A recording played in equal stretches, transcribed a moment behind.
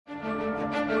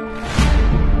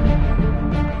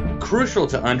crucial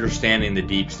to understanding the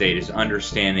deep state is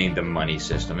understanding the money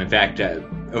system. In fact,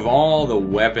 of all the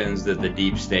weapons that the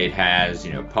deep state has,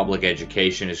 public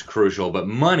education is crucial, but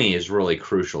money is really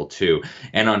crucial too.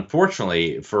 And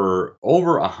unfortunately, for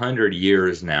over 100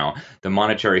 years now, the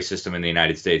monetary system in the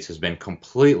United States has been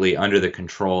completely under the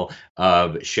control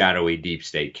of shadowy deep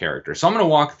state characters. So I'm going to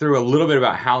walk through a little bit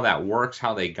about how that works,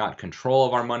 how they got control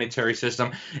of our monetary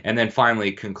system, and then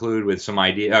finally conclude with some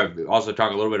idea. Also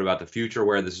talk a little bit about the future,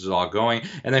 where this is all going,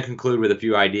 and then conclude with a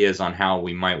few ideas on how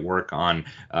we might work on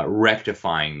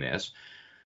rectifying this.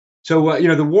 So,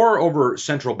 the war over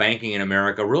central banking in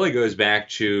America really goes back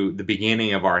to the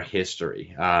beginning of our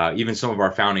history. Even some of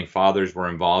our founding fathers were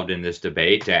involved in this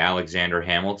debate. Alexander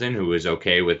Hamilton, who was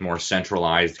okay with more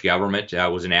centralized government,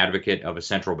 was an advocate of a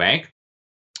central bank,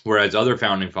 whereas other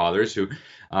founding fathers who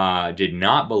did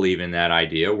not believe in that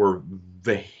idea were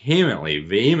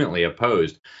vehemently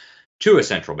opposed to a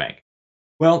central bank.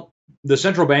 Well, the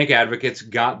central bank advocates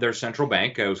got their central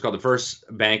bank. It was called the First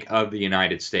Bank of the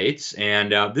United States.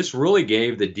 And this really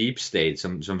gave the deep state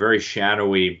some very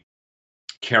shadowy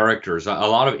characters, a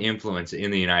lot of influence in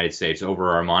the United States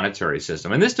over our monetary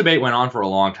system. And this debate went on for a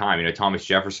long time. Thomas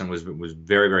Jefferson was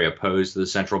very, very opposed to the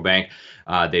central bank.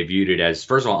 They viewed it as,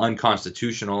 first of all,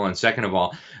 unconstitutional, and second of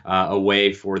all, a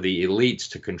way for the elites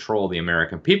to control the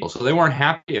American people. So they weren't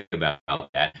happy about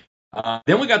that.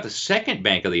 Then we got the Second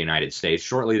Bank of the United States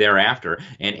shortly thereafter,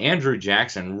 and Andrew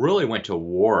Jackson really went to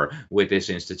war with this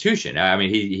institution.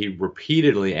 He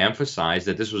repeatedly emphasized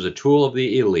that this was a tool of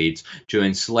the elites to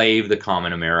enslave the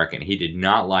common American. He did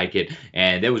not like it,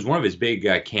 and that was one of his big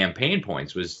campaign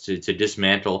points, was to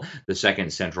dismantle the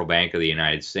Second Central Bank of the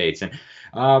United States. And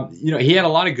he had a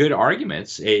lot of good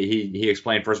arguments. He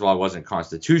explained, first of all, it wasn't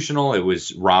constitutional. It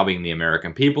was robbing the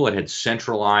American people. It had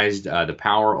centralized the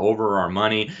power over our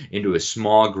money into a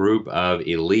small group of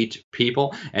elite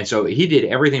people. And so he did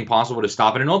everything possible to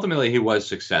stop it. And ultimately, he was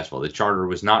successful. The charter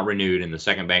was not renewed, and the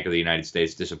Second Bank of the United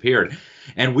States disappeared.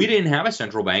 And we didn't have a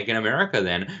central bank in America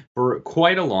then for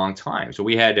quite a long time. So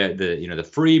we had the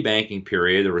free banking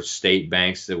period. There were state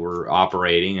banks that were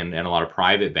operating, and a lot of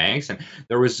private banks. And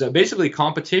there was basically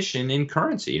competition in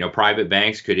currency. Private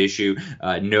banks could issue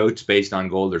notes based on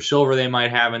gold or silver they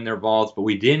might have in their vaults, but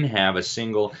we didn't have a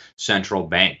single central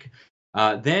bank.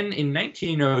 Then in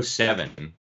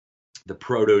 1907, the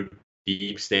proto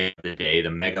deep state of the day, the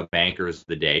mega bankers of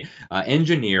the day,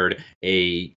 engineered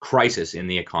a crisis in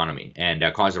the economy and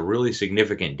caused a really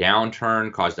significant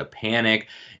downturn, caused a panic.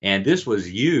 And this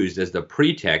was used as the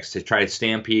pretext to try to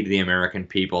stampede the American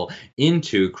people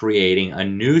into creating a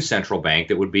new central bank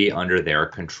that would be under their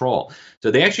control.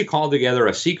 So they actually called together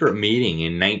a secret meeting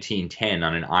in 1910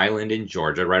 on an island in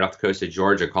Georgia, right off the coast of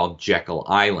Georgia, called Jekyll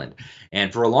Island.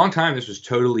 And for a long time, this was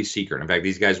totally secret. In fact,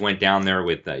 these guys went down there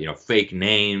with fake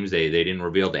names. They didn't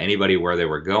reveal to anybody where they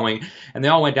were going, and they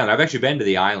all went down there. I've actually been to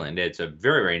the island. It's a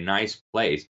very, very nice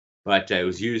place, but it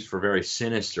was used for very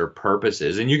sinister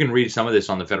purposes. And you can read some of this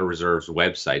on the Federal Reserve's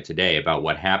website today about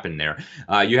what happened there.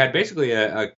 You had basically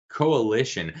a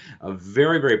coalition of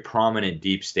very, very prominent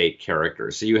deep state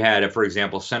characters. So you had, for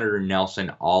example, Senator Nelson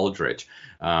Aldrich,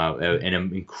 an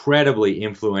incredibly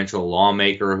influential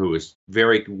lawmaker who was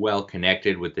very well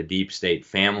connected with the deep state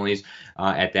families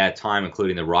at that time,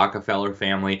 including the Rockefeller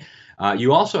family.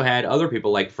 You also had other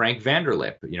people like Frank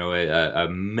Vanderlip, a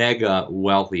mega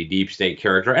wealthy deep state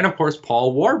character, and of course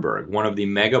Paul Warburg, one of the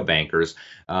mega bankers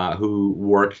who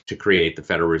worked to create the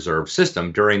Federal Reserve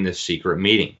System during this secret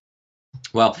meeting.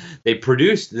 Well, they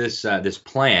produced this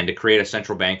plan to create a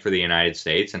central bank for the United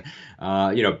States,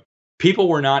 and people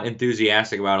were not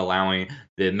enthusiastic about allowing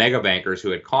the mega bankers who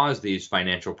had caused these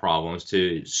financial problems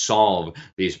to solve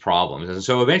these problems. And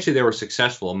so eventually they were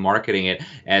successful in marketing it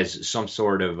as some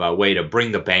sort of way to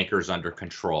bring the bankers under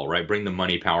control, right? Bring the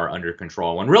money power under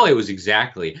control. When really it was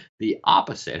exactly the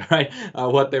opposite, right?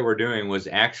 What they were doing was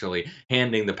actually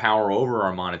handing the power over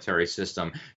our monetary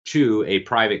system to a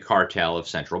private cartel of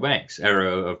central banks, or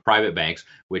of private banks,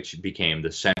 which became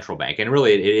the central bank. And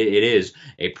really it is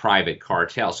a private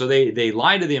cartel. So they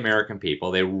lied to the American people.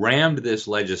 They rammed this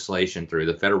legislation through,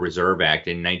 the Federal Reserve Act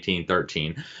in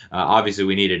 1913. Obviously,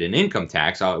 we needed an income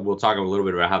tax. We'll talk a little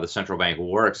bit about how the central bank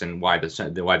works and why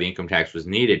the income tax was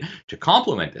needed to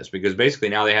complement this, because basically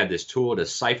now they had this tool to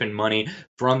siphon money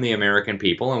from the American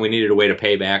people, and we needed a way to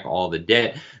pay back all the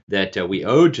debt that we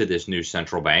owed to this new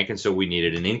central bank, and so we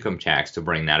needed an income tax to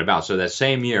bring that about. So that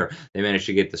same year, they managed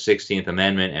to get the 16th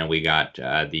Amendment, and we got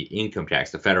the income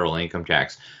tax, the federal income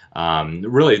tax.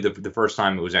 Really, the first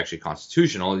time it was actually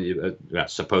constitutional,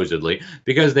 supposedly,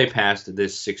 because they passed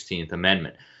this 16th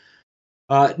Amendment.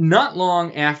 Not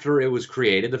long after it was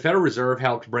created, the Federal Reserve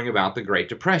helped bring about the Great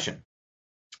Depression.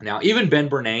 Now, even Ben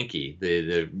Bernanke,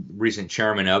 the recent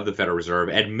chairman of the Federal Reserve,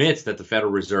 admits that the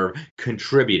Federal Reserve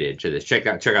contributed to this. Check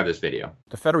out this video.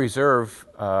 The Federal Reserve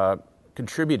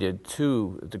contributed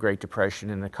to the Great Depression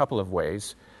in a couple of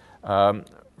ways.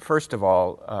 First of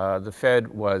all, the Fed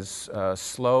was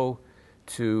slow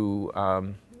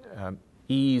to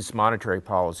ease monetary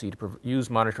policy, to use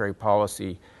monetary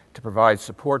policy to provide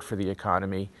support for the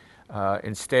economy.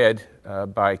 Instead,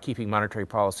 by keeping monetary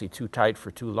policy too tight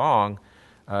for too long,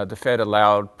 the Fed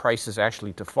allowed prices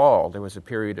actually to fall. There was a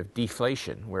period of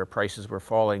deflation where prices were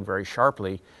falling very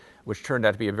sharply, which turned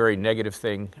out to be a very negative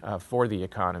thing for the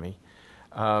economy.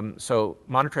 So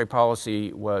monetary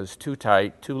policy was too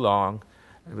tight, too long.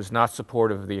 It was not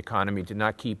supportive of the economy, did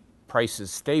not keep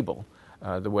prices stable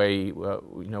the way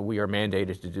we are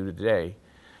mandated to do today.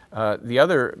 The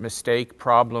other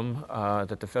problem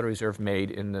that the Federal Reserve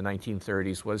made in the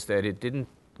 1930s was that it didn't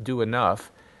do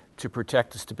enough to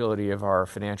protect the stability of our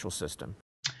financial system.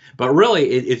 But really,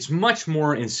 it's much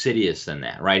more insidious than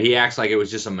that, right? He acts like it was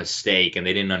just a mistake and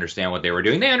they didn't understand what they were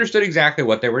doing. They understood exactly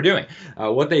what they were doing.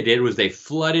 What they did was they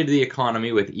flooded the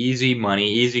economy with easy money,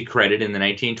 easy credit in the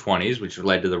 1920s, which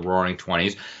led to the Roaring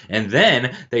 '20s. And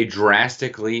then they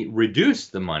drastically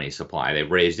reduced the money supply. They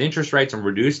raised interest rates and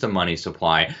reduced the money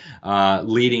supply,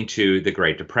 leading to the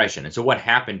Great Depression. And so what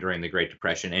happened during the Great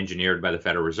Depression, engineered by the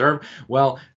Federal Reserve?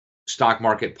 Well, stock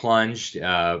market plunged,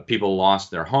 people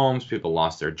lost their homes, people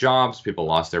lost their jobs, people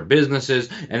lost their businesses,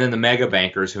 and then the mega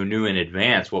bankers who knew in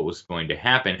advance what was going to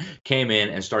happen came in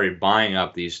and started buying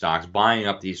up these stocks, buying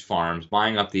up these farms,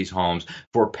 buying up these homes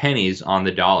for pennies on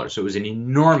the dollar. So it was an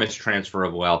enormous transfer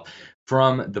of wealth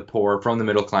from the poor, from the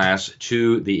middle class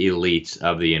to the elites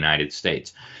of the United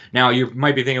States. Now, you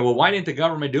might be thinking, well, why didn't the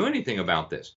government do anything about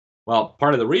this? Well,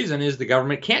 part of the reason is the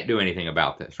government can't do anything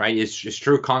about this, right? It's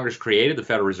true Congress created the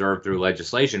Federal Reserve through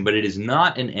legislation, but it is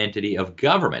not an entity of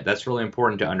government. That's really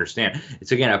important to understand.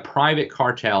 It's, again, a private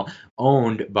cartel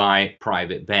owned by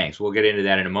private banks. We'll get into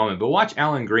that in a moment. But watch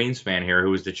Alan Greenspan here,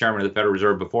 who was the chairman of the Federal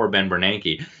Reserve before Ben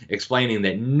Bernanke, explaining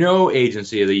that no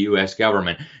agency of the U.S.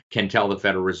 government can tell the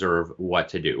Federal Reserve what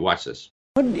to do. Watch this.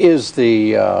 What is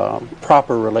the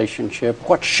proper relationship,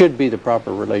 what should be the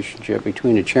proper relationship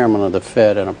between a chairman of the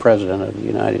Fed and a president of the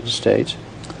United States?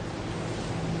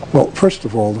 Well, first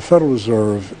of all, the Federal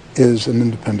Reserve is an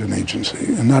independent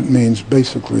agency, and that means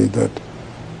basically that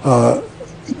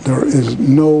there is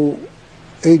no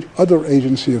other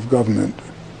agency of government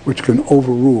which can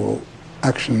overrule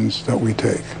actions that we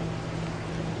take.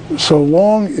 So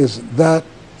long as that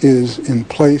is in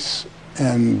place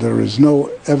and there is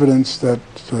no evidence that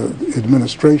the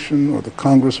administration or the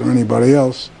Congress or anybody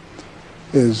else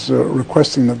is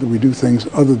requesting that we do things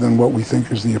other than what we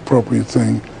think is the appropriate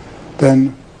thing, then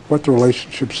what the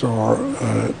relationships are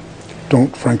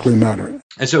don't frankly matter.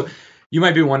 And so you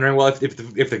might be wondering, well,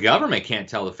 if the government can't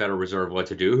tell the Federal Reserve what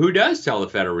to do, who does tell the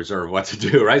Federal Reserve what to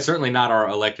do, right? Certainly not our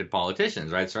elected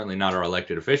politicians, right? Certainly not our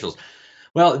elected officials.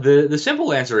 Well, the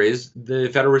simple answer is the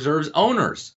Federal Reserve's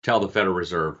owners tell the Federal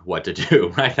Reserve what to do,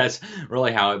 right? That's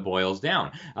really how it boils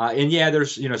down. And yeah,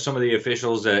 there's some of the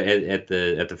officials at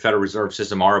the Federal Reserve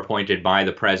System are appointed by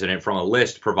the president from a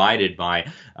list provided by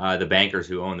the bankers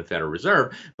who own the Federal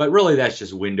Reserve, but really that's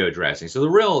just window dressing. So the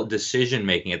real decision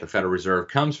making at the Federal Reserve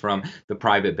comes from the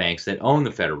private banks that own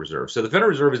the Federal Reserve. So the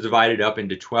Federal Reserve is divided up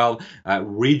into 12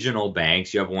 regional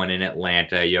banks. You have one in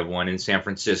Atlanta, you have one in San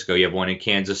Francisco, you have one in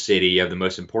Kansas City, you have the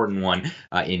most important one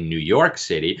in New York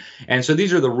City. And so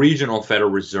these are the regional Federal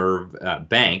Reserve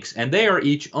banks, and they are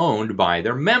each owned by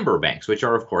their member banks, which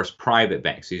are, of course, private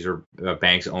banks. These are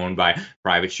banks owned by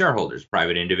private shareholders,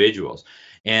 private individuals.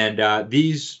 And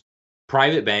these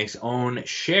private banks own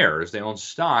shares, they own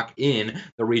stock in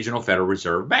the regional Federal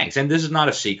Reserve banks. And this is not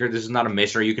a secret, this is not a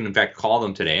mystery. You can, in fact, call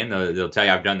them today, and they'll tell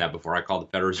you I've done that before. I called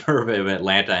the Federal Reserve of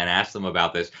Atlanta and asked them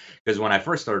about this, because when I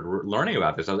first started learning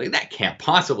about this, I was like, that can't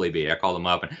possibly be. I called them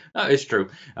up, and it's true.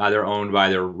 They're owned by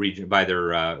their by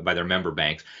their member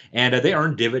banks, and they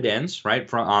earn dividends,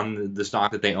 right, on the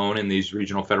stock that they own in these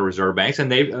regional Federal Reserve banks, and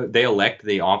they elect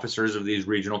the officers of these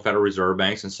regional Federal Reserve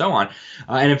banks and so on.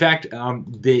 And in fact,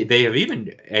 they have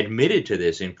even admitted to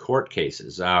this in court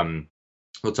cases.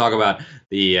 We'll talk about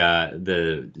the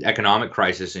economic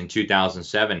crisis in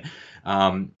 2007.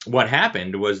 what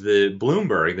happened was the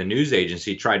Bloomberg, the news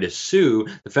agency, tried to sue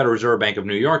the Federal Reserve Bank of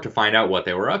New York to find out what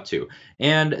they were up to.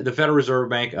 And the Federal Reserve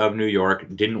Bank of New York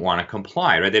didn't want to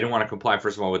comply, right? They didn't want to comply,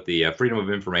 first of all, with the Freedom of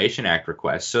Information Act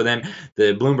request. So then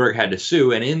the Bloomberg had to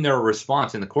sue, and in their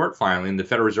response in the court filing, the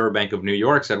Federal Reserve Bank of New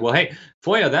York said, well, hey,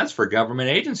 FOIA, that's for government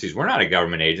agencies. We're not a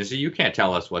government agency. You can't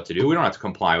tell us what to do. We don't have to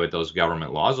comply with those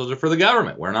government laws. Those are for the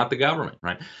government. We're not the government,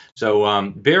 right?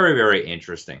 So very, very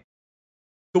interesting.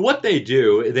 So what they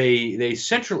do, they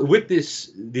centrally, with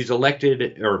these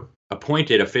elected or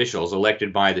appointed officials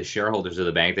elected by the shareholders of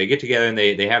the bank, they get together and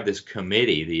they have this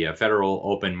committee, the Federal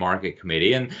Open Market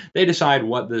Committee, and they decide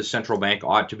what the central bank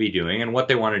ought to be doing and what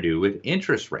they want to do with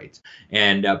interest rates.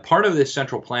 And part of this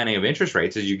central planning of interest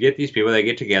rates is you get these people, they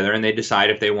get together and they decide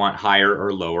if they want higher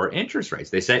or lower interest rates.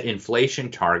 They set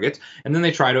inflation targets, and then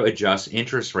they try to adjust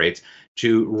interest rates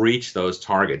to reach those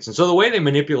targets. And so the way they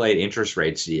manipulate interest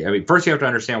rates, I mean, first you have to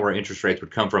understand where interest rates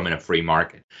would come from in a free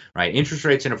market, right? Interest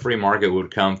rates in a free market would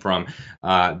come from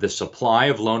the supply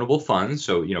of loanable funds,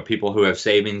 so people who have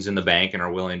savings in the bank and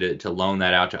are willing to loan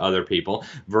that out to other people,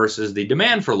 versus the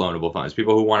demand for loanable funds,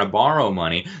 people who want to borrow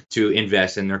money to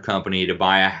invest in their company, to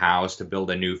buy a house, to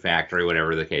build a new factory,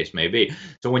 whatever the case may be.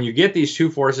 So when you get these two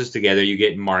forces together, you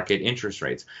get market interest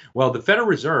rates. Well, the Federal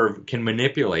Reserve can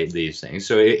manipulate these things.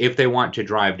 So if they want to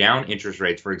drive down interest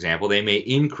rates, for example, they may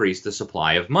increase the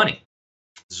supply of money,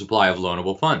 the supply of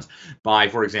loanable funds, by,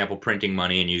 for example, printing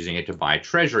money and using it to buy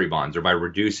treasury bonds, or by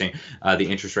reducing the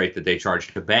interest rate that they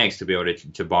charge to banks to be able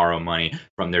to borrow money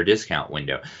from their discount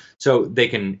window. So they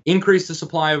can increase the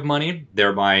supply of money,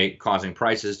 thereby causing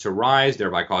prices to rise,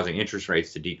 thereby causing interest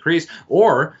rates to decrease,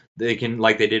 or they can,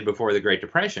 like they did before the Great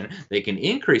Depression, they can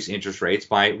increase interest rates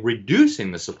by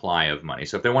reducing the supply of money.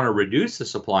 So if they want to reduce the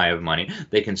supply of money,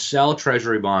 they can sell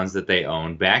treasury bonds that they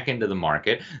own back into the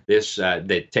market.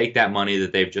 They take that money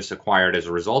that they've just acquired as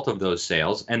a result of those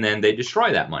sales, and then they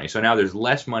destroy that money. So now there's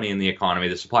less money in the economy.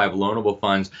 The supply of loanable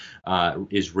funds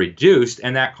is reduced,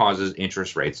 and that causes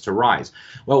interest rates to rise.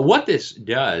 Well, what this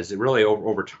does, really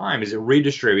over time, is it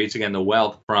redistributes, again, the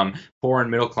wealth from poor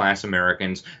and middle class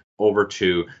Americans over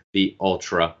to the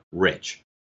ultra rich.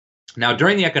 Now,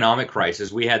 during the economic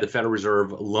crisis, we had the Federal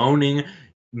Reserve loaning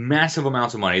massive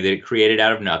amounts of money that it created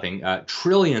out of nothing,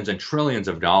 trillions and trillions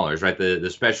of dollars, right? The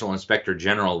Special Inspector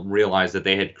General realized that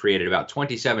they had created about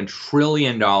 $27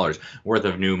 trillion worth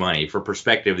of new money. For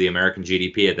perspective, the American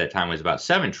GDP at that time was about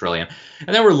 $7 trillion,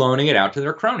 and they were loaning it out to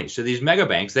their cronies, so these mega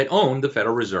banks that owned the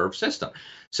Federal Reserve System.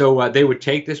 So they would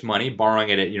take this money, borrowing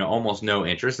it at almost no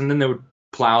interest, and then they would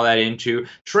plow that into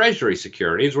Treasury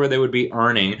securities, where they would be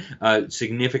earning a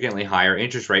significantly higher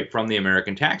interest rate from the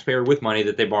American taxpayer with money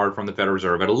that they borrowed from the Federal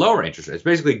Reserve at a lower interest rate. It's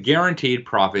basically guaranteed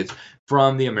profits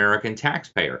from the American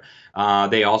taxpayer.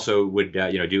 They also would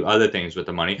do other things with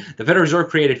the money. The Federal Reserve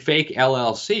created fake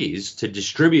LLCs to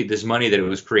distribute this money that it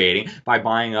was creating by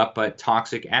buying up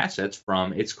toxic assets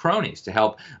from its cronies to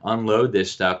help unload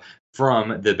this stuff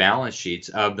from the balance sheets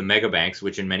of the mega banks,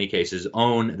 which in many cases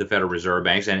own the Federal Reserve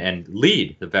Banks and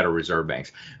lead the Federal Reserve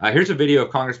Banks. Here's a video of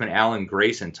Congressman Alan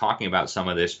Grayson talking about some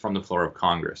of this from the floor of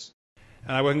Congress.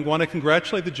 And I want to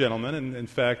congratulate the gentleman, and in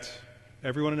fact,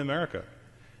 everyone in America,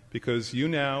 because you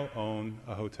now own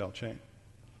a hotel chain.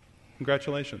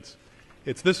 Congratulations.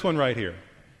 It's this one right here.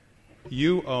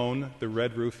 You own the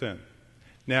Red Roof Inn.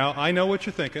 Now, I know what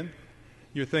you're thinking.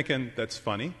 You're thinking, that's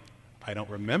funny. I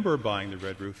don't remember buying the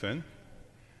Red Roof Inn,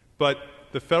 but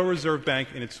the Federal Reserve Bank,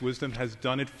 in its wisdom, has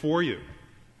done it for you.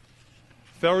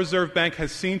 The Federal Reserve Bank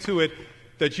has seen to it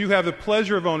that you have the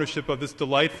pleasure of ownership of this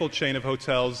delightful chain of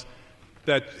hotels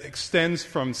that extends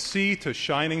from sea to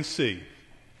shining sea.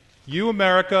 You,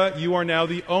 America, you are now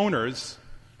the owners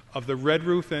of the Red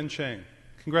Roof Inn chain.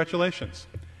 Congratulations.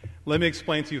 Let me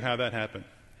explain to you how that happened.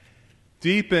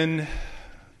 Deep in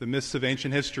the mists of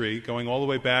ancient history, going all the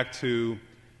way back to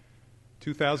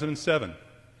 2007,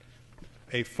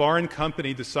 a foreign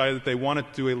company decided that they wanted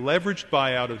to do a leveraged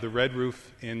buyout of the Red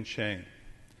Roof Inn chain.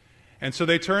 And so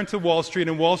they turned to Wall Street,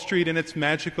 and Wall Street, in its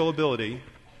magical ability,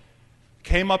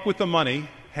 came up with the money,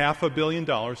 $500 million,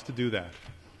 to do that.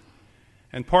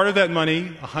 And part of that money,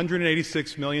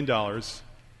 $186 million,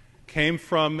 came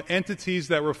from entities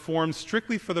that were formed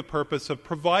strictly for the purpose of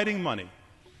providing money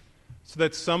so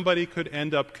that somebody could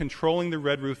end up controlling the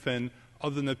Red Roof Inn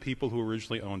other than the people who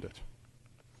originally owned it.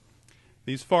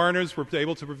 These foreigners were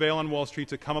able to prevail on Wall Street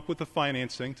to come up with the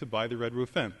financing to buy the Red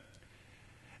Roof Inn.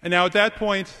 And now at that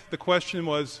point, the question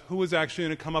was, who was actually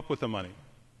going to come up with the money?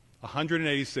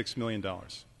 $186 million.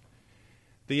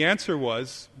 The answer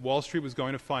was Wall Street was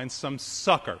going to find some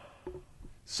sucker,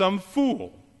 some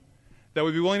fool, that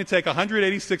would be willing to take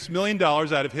 $186 million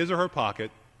out of his or her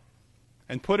pocket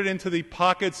and put it into the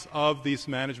pockets of these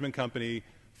management company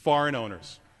foreign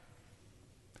owners.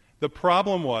 The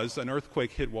problem was an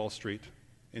earthquake hit Wall Street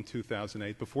in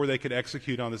 2008 before they could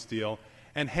execute on this deal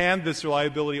and hand this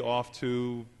liability off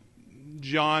to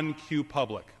John Q.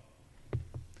 Public.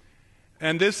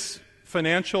 And this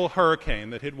financial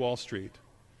hurricane that hit Wall Street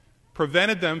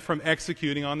prevented them from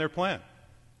executing on their plan.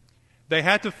 They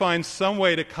had to find some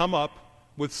way to come up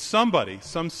with somebody,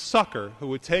 some sucker, who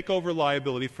would take over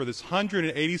liability for this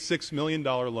 $186 million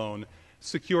loan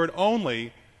secured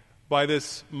only by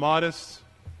this modest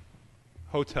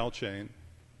hotel chain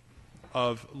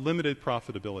of limited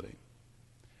profitability,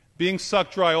 being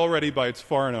sucked dry already by its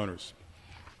foreign owners.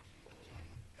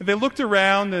 And they looked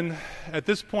around, and at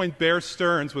this point, Bear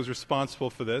Stearns was responsible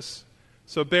for this.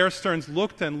 So Bear Stearns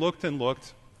looked and looked and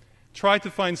looked, tried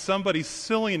to find somebody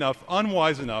silly enough,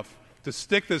 unwise enough, to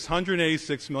stick this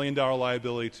 $186 million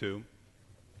liability to.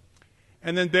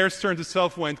 And then Bear Stearns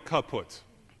itself went kaput,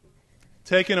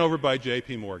 taken over by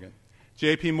J.P. Morgan.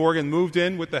 J.P. Morgan moved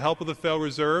in with the help of the Federal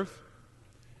Reserve.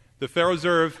 The Federal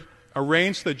Reserve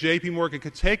arranged that J.P. Morgan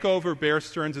could take over Bear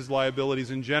Stearns' liabilities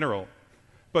in general.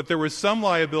 But there were some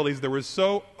liabilities that were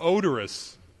so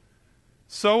odorous,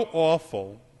 so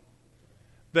awful,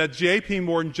 that J.P.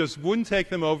 Morgan just wouldn't take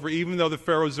them over, even though the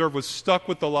Federal Reserve was stuck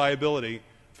with the liability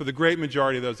for the great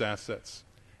majority of those assets.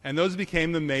 And those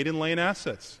became the maiden lane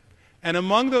assets. And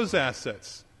among those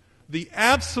assets, the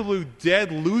absolute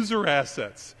dead loser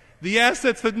assets, the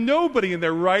assets that nobody in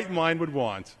their right mind would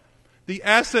want, the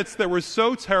assets that were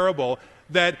so terrible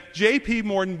that J.P.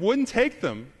 Morgan wouldn't take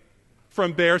them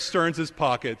from Bear Stearns'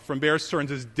 pocket, from Bear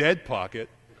Stearns' dead pocket,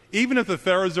 even if the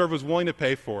Federal Reserve was willing to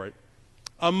pay for it.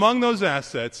 Among those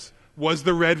assets was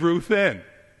the Red Roof Inn.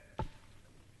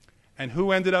 And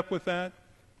who ended up with that?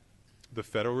 The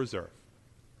Federal Reserve.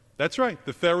 That's right,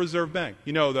 the Federal Reserve Bank.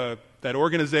 You know, that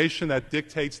organization that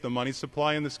dictates the money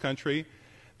supply in this country,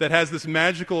 that has this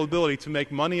magical ability to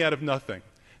make money out of nothing.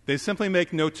 They simply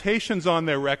make notations on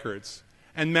their records,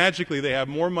 and magically they have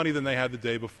more money than they had the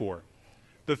day before.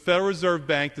 The Federal Reserve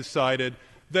Bank decided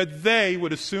that they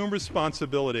would assume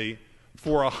responsibility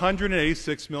for a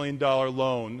 $186 million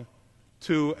loan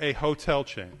to a hotel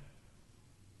chain.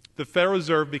 The Federal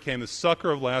Reserve became the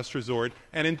sucker of last resort,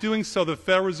 and in doing so, the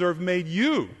Federal Reserve made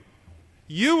you,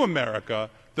 America,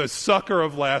 the sucker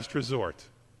of last resort.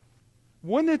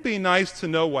 Wouldn't it be nice to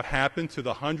know what happened to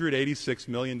the $186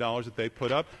 million that they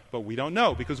put up? But we don't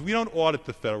know, because we don't audit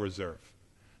the Federal Reserve.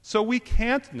 So we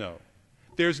can't know.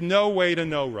 There's no way to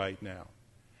know right now.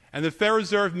 And the Federal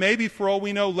Reserve may be, for all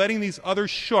we know, letting these other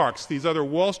sharks, these other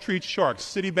Wall Street sharks,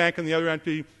 Citibank and the other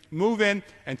entity, move in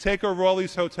and take over all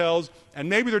these hotels, and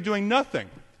maybe they're doing nothing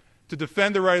to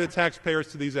defend the right of the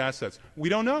taxpayers to these assets. We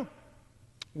don't know.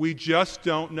 We just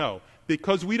don't know,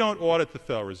 because we don't audit the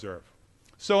Federal Reserve.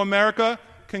 So America,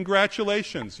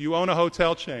 congratulations. You own a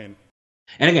hotel chain.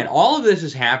 And again, all of this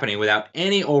is happening without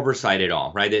any oversight at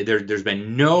all, right? There's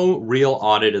been no real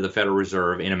audit of the Federal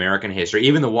Reserve in American history.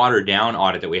 Even the watered-down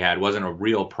audit that we had wasn't a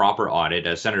real proper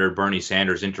audit. Senator Bernie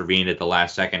Sanders intervened at the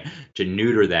last second to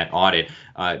neuter that audit.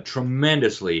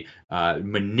 Tremendously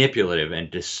manipulative and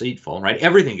deceitful, right?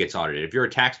 Everything gets audited. If you're a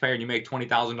taxpayer and you make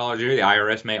 $20,000 a year, the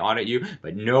IRS may audit you,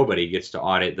 but nobody gets to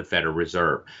audit the Federal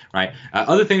Reserve, right?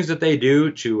 Other things that they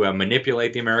do to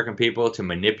manipulate the American people, to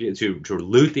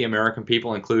loot the American people,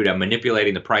 include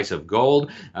manipulating the price of gold.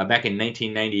 Back in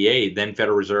 1998, then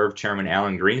Federal Reserve Chairman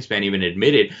Alan Greenspan even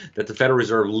admitted that the Federal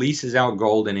Reserve leases out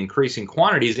gold in increasing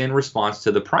quantities in response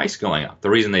to the price going up. The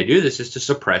reason they do this is to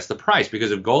suppress the price,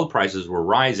 because if gold prices were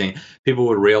rising, people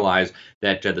would realize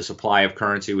that the supply of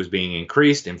currency was being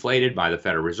increased, inflated by the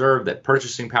Federal Reserve, that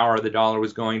purchasing power of the dollar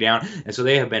was going down. And so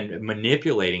they have been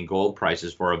manipulating gold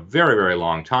prices for a very, very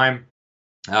long time.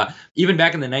 Even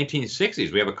back in the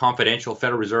 1960s, we have a confidential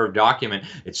Federal Reserve document.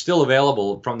 It's still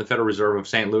available from the Federal Reserve of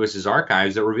St. Louis's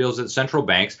archives that reveals that central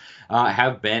banks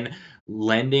have been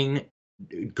lending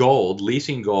gold,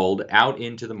 leasing gold out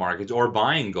into the markets, or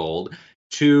buying gold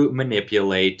to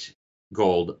manipulate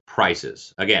gold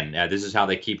prices. Again, this is how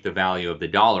they keep the value of the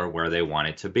dollar where they want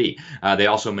it to be. They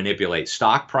also manipulate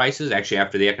stock prices. Actually,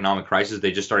 after the economic crisis,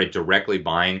 they just started directly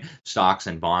buying stocks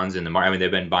and bonds in the market. I mean,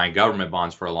 they've been buying government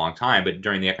bonds for a long time, but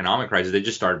during the economic crisis, they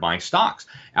just started buying stocks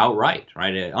outright,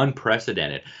 right?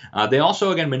 Unprecedented. They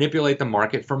also, again, manipulate the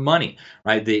market for money,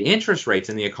 right? The interest rates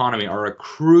in the economy are a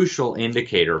crucial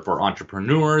indicator for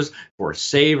entrepreneurs, for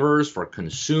savers, for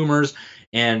consumers,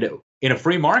 and in a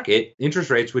free market, interest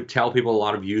rates would tell people a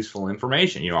lot of useful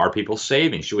information. Are people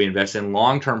saving? Should we invest in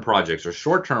long-term projects or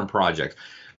short-term projects?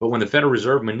 But when the Federal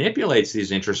Reserve manipulates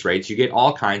these interest rates, you get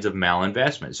all kinds of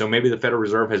malinvestment. So maybe the Federal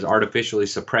Reserve has artificially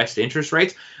suppressed interest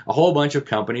rates. A whole bunch of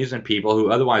companies and people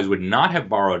who otherwise would not have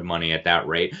borrowed money at that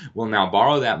rate will now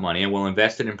borrow that money and will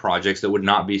invest it in projects that would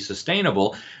not be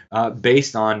sustainable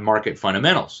based on market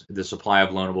fundamentals, the supply of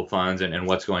loanable funds and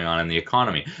what's going on in the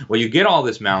economy. Well, you get all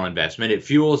this malinvestment. It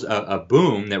fuels a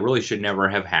boom that really should never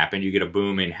have happened. You get a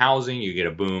boom in housing. You get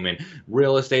a boom in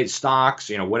real estate, stocks,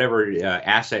 whatever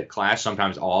asset class,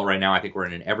 sometimes all. Right now, I think we're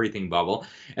in an everything bubble.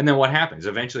 And then what happens?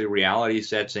 Eventually, reality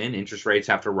sets in. Interest rates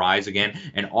have to rise again.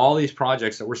 And all these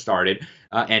projects that were started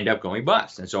end up going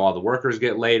bust. And so all the workers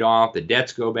get laid off. The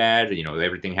debts go bad.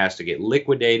 Everything has to get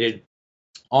liquidated.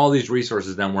 All these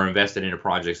resources then were invested into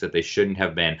projects that they shouldn't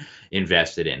have been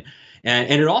invested in.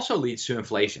 And it also leads to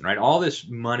inflation, right? All this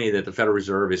money that the Federal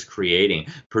Reserve is creating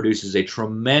produces a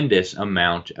tremendous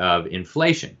amount of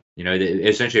inflation.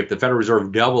 Essentially, if the Federal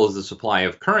Reserve doubles the supply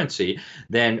of currency,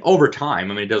 then over time,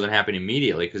 it doesn't happen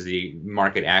immediately because the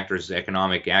market actors,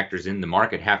 economic actors in the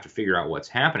market have to figure out what's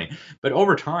happening. But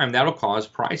over time, that'll cause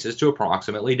prices to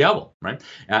approximately double, right?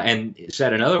 And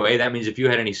said another way, that means if you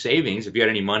had any savings, if you had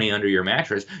any money under your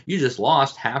mattress, you just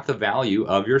lost half the value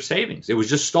of your savings. It was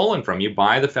just stolen from you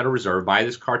by the Federal Reserve, by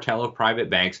this cartel of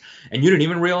private banks, and you didn't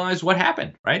even realize what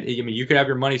happened, right? You could have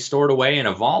your money stored away in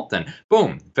a vault, and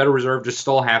boom, Federal Reserve just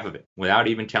stole half of it without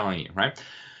even telling you, right?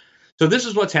 So this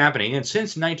is what's happening. And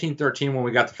since 1913, when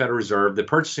we got the Federal Reserve, the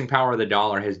purchasing power of the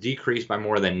dollar has decreased by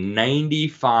more than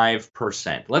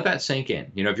 95%. Let that sink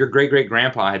in. If your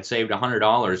great-great-grandpa had saved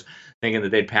 $100 thinking that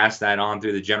they'd pass that on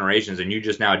through the generations and you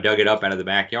just now dug it up out of the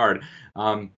backyard,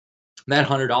 that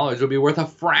 $100 would be worth a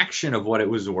fraction of what it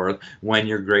was worth when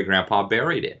your great-grandpa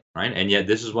buried it, right? And yet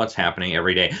this is what's happening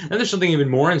every day. And there's something even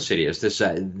more insidious.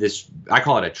 This I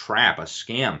call it a trap, a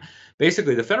scam.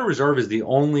 Basically, the Federal Reserve is the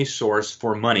only source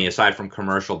for money aside from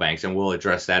commercial banks, and we'll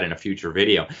address that in a future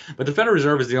video. But the Federal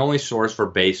Reserve is the only source for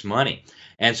base money.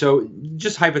 And so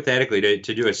just hypothetically,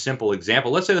 to do a simple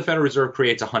example, let's say the Federal Reserve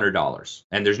creates $100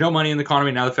 and there's no money in the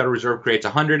economy. Now the Federal Reserve creates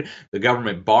 $100. The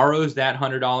government borrows that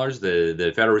 $100.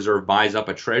 The Federal Reserve buys up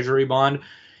a treasury bond.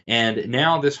 And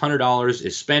now this $100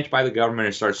 is spent by the government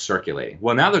and starts circulating.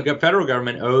 Well, now the federal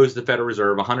government owes the Federal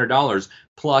Reserve $100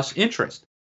 plus interest.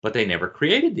 But they never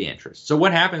created the interest. So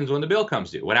what happens when the bill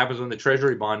comes due? What happens when the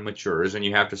treasury bond matures and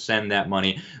you have to send that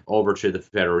money over to the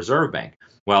Federal Reserve Bank?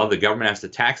 Well, the government has to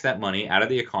tax that money out of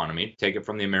the economy, take it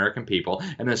from the American people,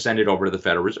 and then send it over to the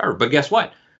Federal Reserve. But guess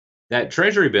what? That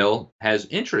treasury bill has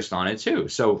interest on it too.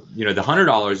 So, the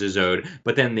 $100 is owed,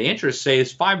 but then the interest, say,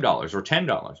 is $5 or $10.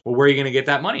 Well, where are you going to get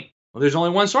that money? Well, there's only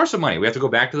one source of money. We have to go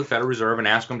back to the Federal Reserve and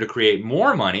ask them to create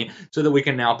more money so that we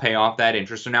can now pay off that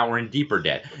interest. So now we're in deeper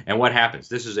debt. And what happens?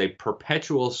 This is a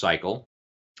perpetual cycle.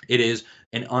 It is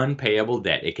an unpayable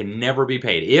debt. It can never be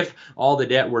paid. If all the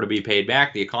debt were to be paid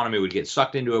back, the economy would get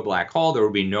sucked into a black hole. There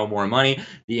would be no more money.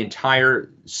 The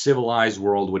entire civilized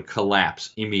world would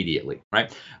collapse immediately,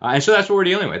 right? And so that's what we're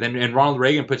dealing with. And Ronald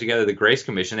Reagan put together the Grace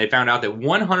Commission. They found out that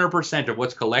 100% of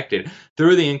what's collected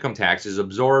through the income tax is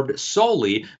absorbed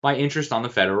solely by interest on the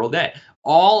federal debt.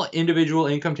 All individual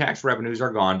income tax revenues are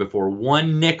gone before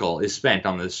one nickel is spent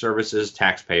on the services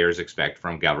taxpayers expect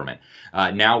from government.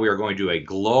 Now we are going to a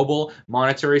global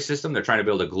monetary system. They're trying to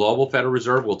build a global Federal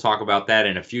Reserve. We'll talk about that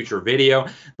in a future video.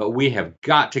 But we have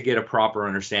got to get a proper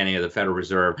understanding of the Federal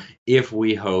Reserve if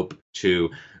we hope to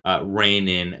rein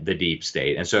in the deep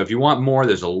state. And so if you want more,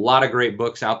 there's a lot of great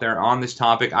books out there on this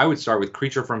topic. I would start with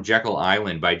Creature from Jekyll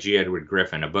Island by G. Edward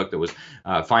Griffin, a book that was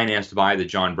financed by the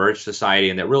John Birch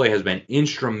Society and that really has been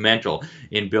instrumental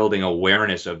in building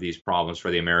awareness of these problems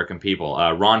for the American people.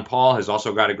 Ron Paul has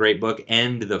also got a great book,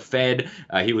 End the Fed.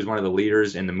 He was one of the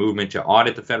leaders in the movement to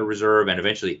audit the Federal Reserve and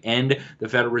eventually end the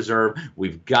Federal Reserve.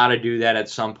 We've got to do that at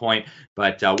some point.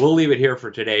 But we'll leave it here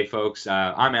for today, folks.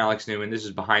 I'm Alex Newman. This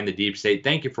is Behind the Deep State.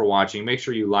 Thank you for watching. Make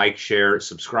sure you like, share,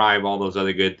 subscribe, all those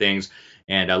other good things.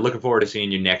 And looking forward to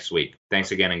seeing you next week.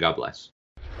 Thanks again, and God bless.